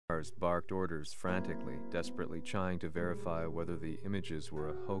barked orders frantically, desperately trying to verify whether the images were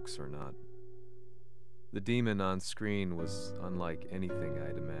a hoax or not. The demon on screen was unlike anything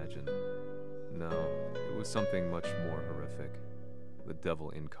I'd imagined. No, it was something much more horrific. The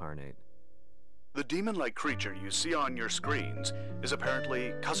devil incarnate. The demon-like creature you see on your screens is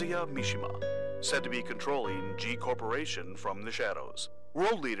apparently Kazuya Mishima, said to be controlling G Corporation from the shadows.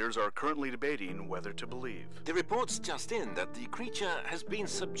 World leaders are currently debating whether to believe. The report's just in that the creature has been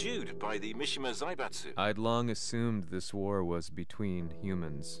subdued by the Mishima Zaibatsu. I'd long assumed this war was between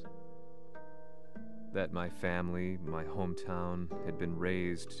humans. That my family, my hometown, had been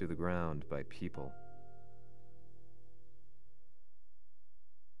razed to the ground by people.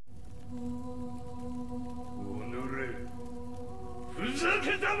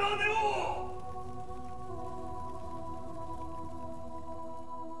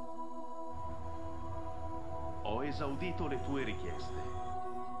 Ho esaudito le tue richieste.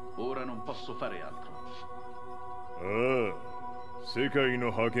 Ora non posso fare altro. 世界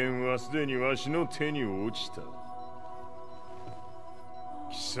の覇権はすでにわしの手に落ちた。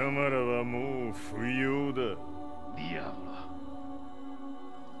貴様らはもう不要だ。Diavolo.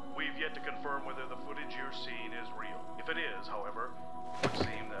 We've yet to confirm whether the footage you're seeing is real. If it is, however, it would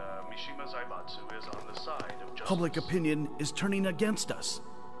seem Mishima Zaibatsu is on the side of justice. Public opinion is turning against us.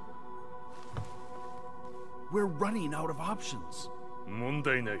 We're running out of options. 問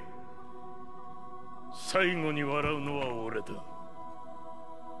題ない。最後に笑うのは俺だ。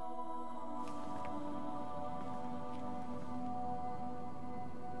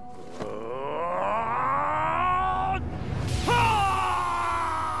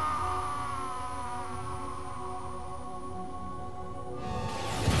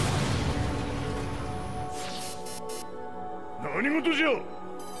何事じゃ。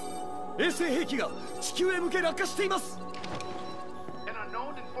衛星兵器が地球へ向け落下しています。An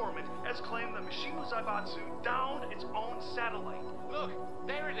unknown informant has claimed the Mishima Zaibatsu downed its own satellite. Look,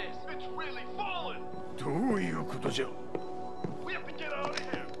 there it is. It's really fallen. どういうことじゃ。We have to get out of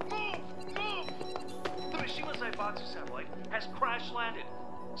here. Move! Move! The Mishima Zaibatsu satellite has crash landed.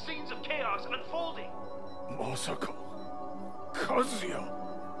 Scenes of chaos unfolding. まさか、和也。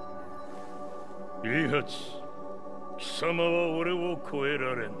イハチ、貴様は俺を超え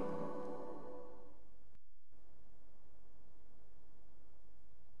られん。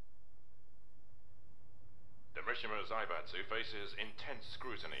Mishima Zaibatsu faces intense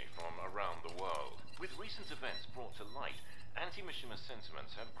scrutiny from around the world. With recent events brought to light, anti-Mishima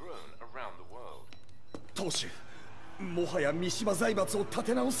sentiments have grown around the world. 当主、もはや三島財閥を立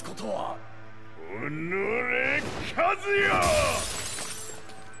て直すことは。おのれ、和也！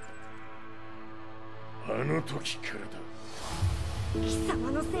あの時からだ。貴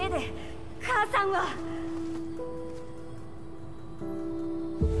様のせいで母さんは。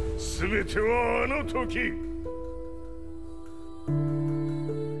全てはあの時。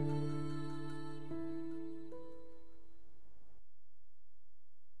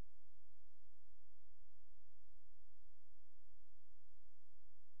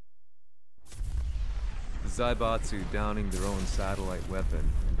Zaibatsu downing their own satellite weapon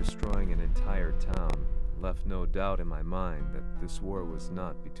and destroying an entire town left no doubt in my mind that this war was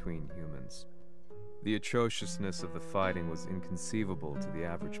not between humans. The atrociousness of the fighting was inconceivable to the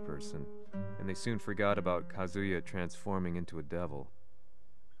average person, and they soon forgot about Kazuya transforming into a devil,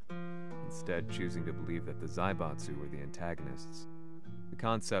 instead choosing to believe that the Zaibatsu were the antagonists. The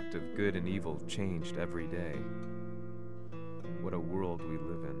concept of good and evil changed every day. What a world we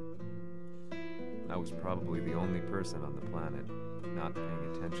live in. I was probably the only person on the planet not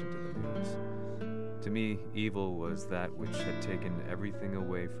paying attention to the news. To me, evil was that which had taken everything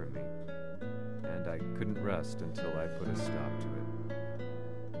away from me, and I couldn't rest until I put a stop to it.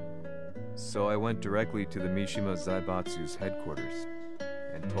 So I went directly to the Mishima Zaibatsu's headquarters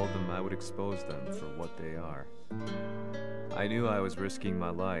and told them I would expose them for what they are. I knew I was risking my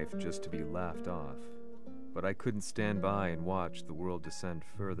life just to be laughed off, but I couldn't stand by and watch the world descend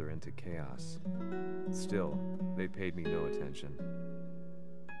further into chaos. Still, they paid me no attention.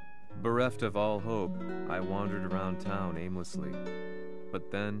 Bereft of all hope, I wandered around town aimlessly.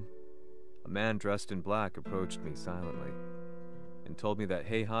 But then, a man dressed in black approached me silently and told me that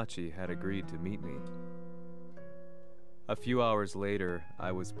Heihachi had agreed to meet me. A few hours later,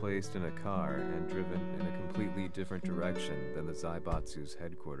 I was placed in a car and driven in a completely different direction than the Zaibatsu's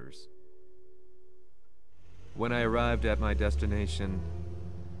headquarters. When I arrived at my destination,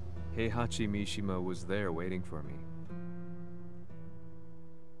 Heihachi Mishima was there waiting for me.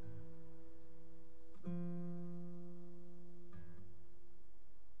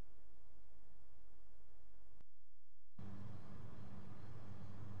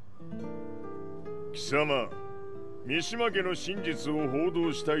 貴様、三島家の真実を報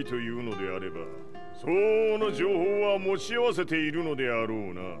道したいというのであれば、相応の情報は持ち合わせているのであろ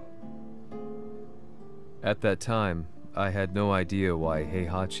うな。At that time, I had no idea why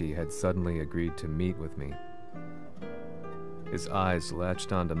Heihachi had suddenly agreed to meet with me. His eyes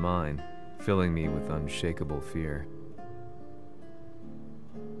latched onto mine, filling me with unshakable fear.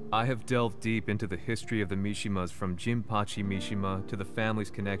 I have delved deep into the history of the Mishimas from Jinpachi Mishima to the family's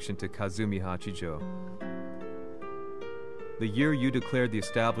connection to Kazumi Hachijo. The year you declared the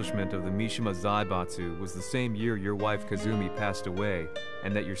establishment of the Mishima Zaibatsu was the same year your wife Kazumi passed away,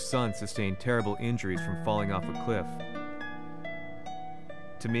 and that your son sustained terrible injuries from falling off a cliff.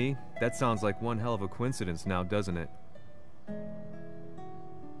 To me, that sounds like one hell of a coincidence now, doesn't it?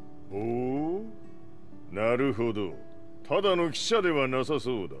 Oh? なるほど。ただの記者ではなさ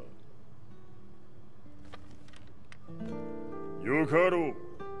そうだ。よかろう。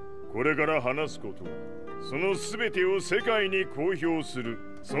これから話すことは、そのすべてを世界に公表する。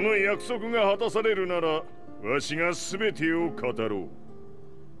その約束が果たされるなら、わしがすべてを語ろ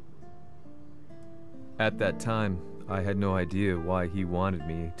う。At that time, I had no idea why he wanted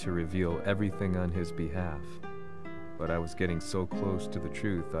me to reveal everything on his behalf. But I was getting so close to the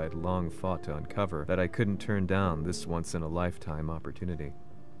truth I had long fought to uncover that I couldn't turn down this once-in-a-lifetime opportunity.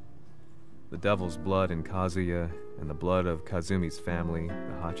 The devil's blood in Kazuya and the blood of Kazumi's family,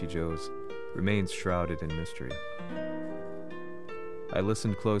 the Hachijos, remains shrouded in mystery. I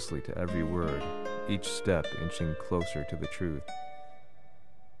listened closely to every word, each step inching closer to the truth.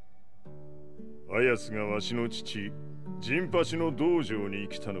 あやつがわしの父、陣八の道場に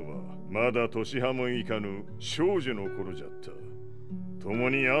来たのは、まだ年端もいかぬ少女の頃じゃった。共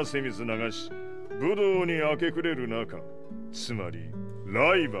に汗水流し、武道に明け暮れる中、つまり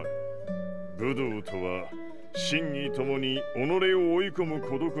ライバル。武道とは、真偽ともに己を追い込む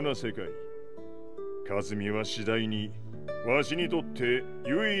孤独な世界。和美は次第に、わしにとって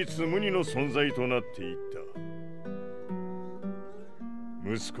唯一無二の存在となっていった。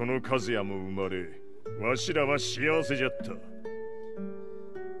息子の和也も生まれ、わしらは幸せじゃった。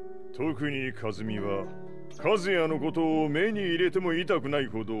特に和美は、和也のことを目に入れても痛くない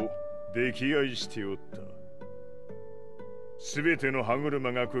ほど溺愛しておった。すべての歯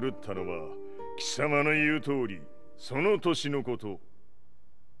車が狂ったのは、貴様の言う通り、その年のこと。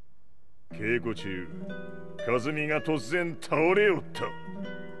稽古中、和美が突然倒れおった。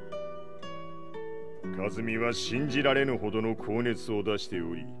和美は信じられぬほどの高熱を出して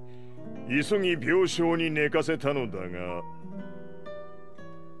おり、急ぎ病床に寝かせたのだが、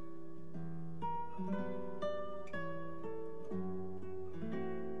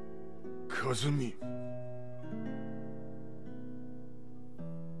和美。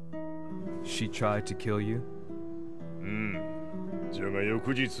She tried to kill you? じゃが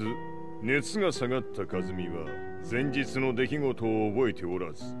翌日、熱が下がった和美は、前日の出来事を覚えてお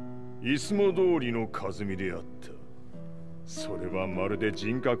らず、いつも通りの和美であった。それはまるで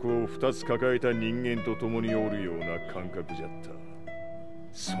人格を2つ抱えた人間と共におるような感覚じゃった。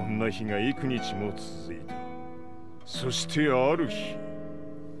そんな日が幾日も続いた。そしてある日、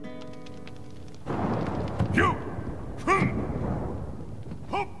よっふん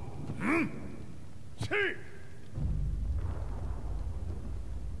ほっんせい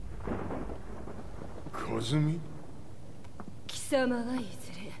和美。貴様はい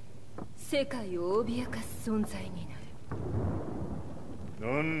ずれ世界を脅かす存在になる。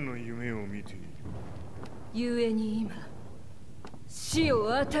何の夢を見ている？故に今死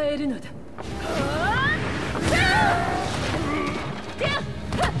を与えるのだ。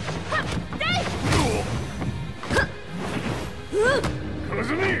和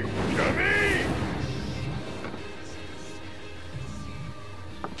美、やめ！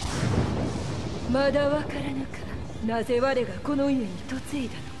まだわからぬか、なぜ我がこの家に嫁い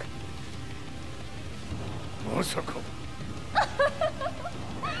だのか。まさか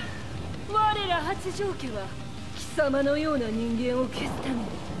我ら八丈家は貴様のような人間を消すために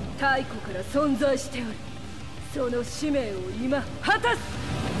太古から存在しておる。その使命を今果たす。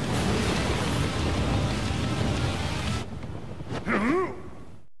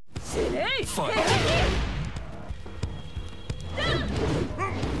死ねい！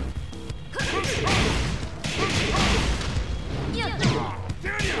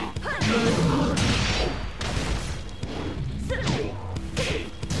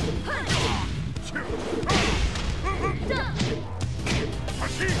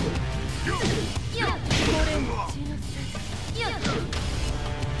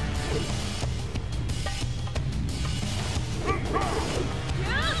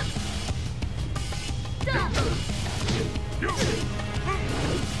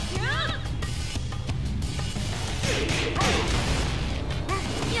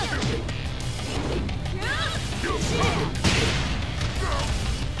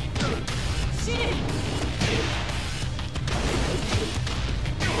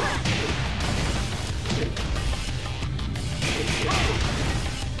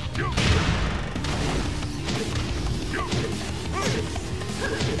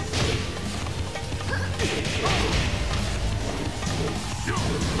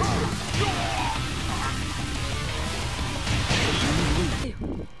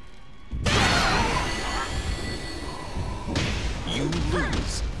 You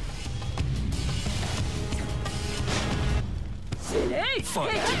lose.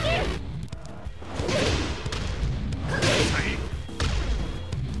 Fight.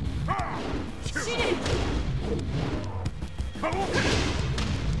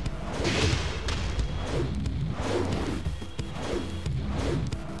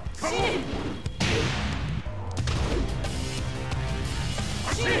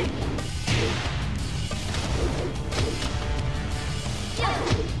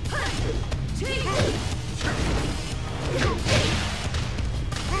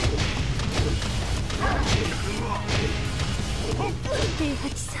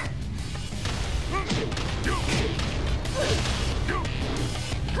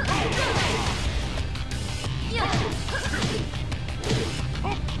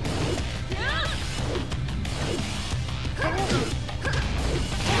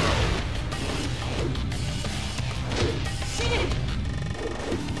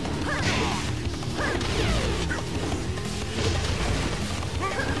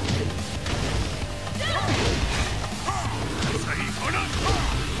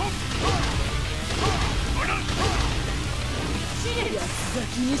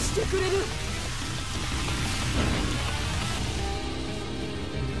先にしてくれる。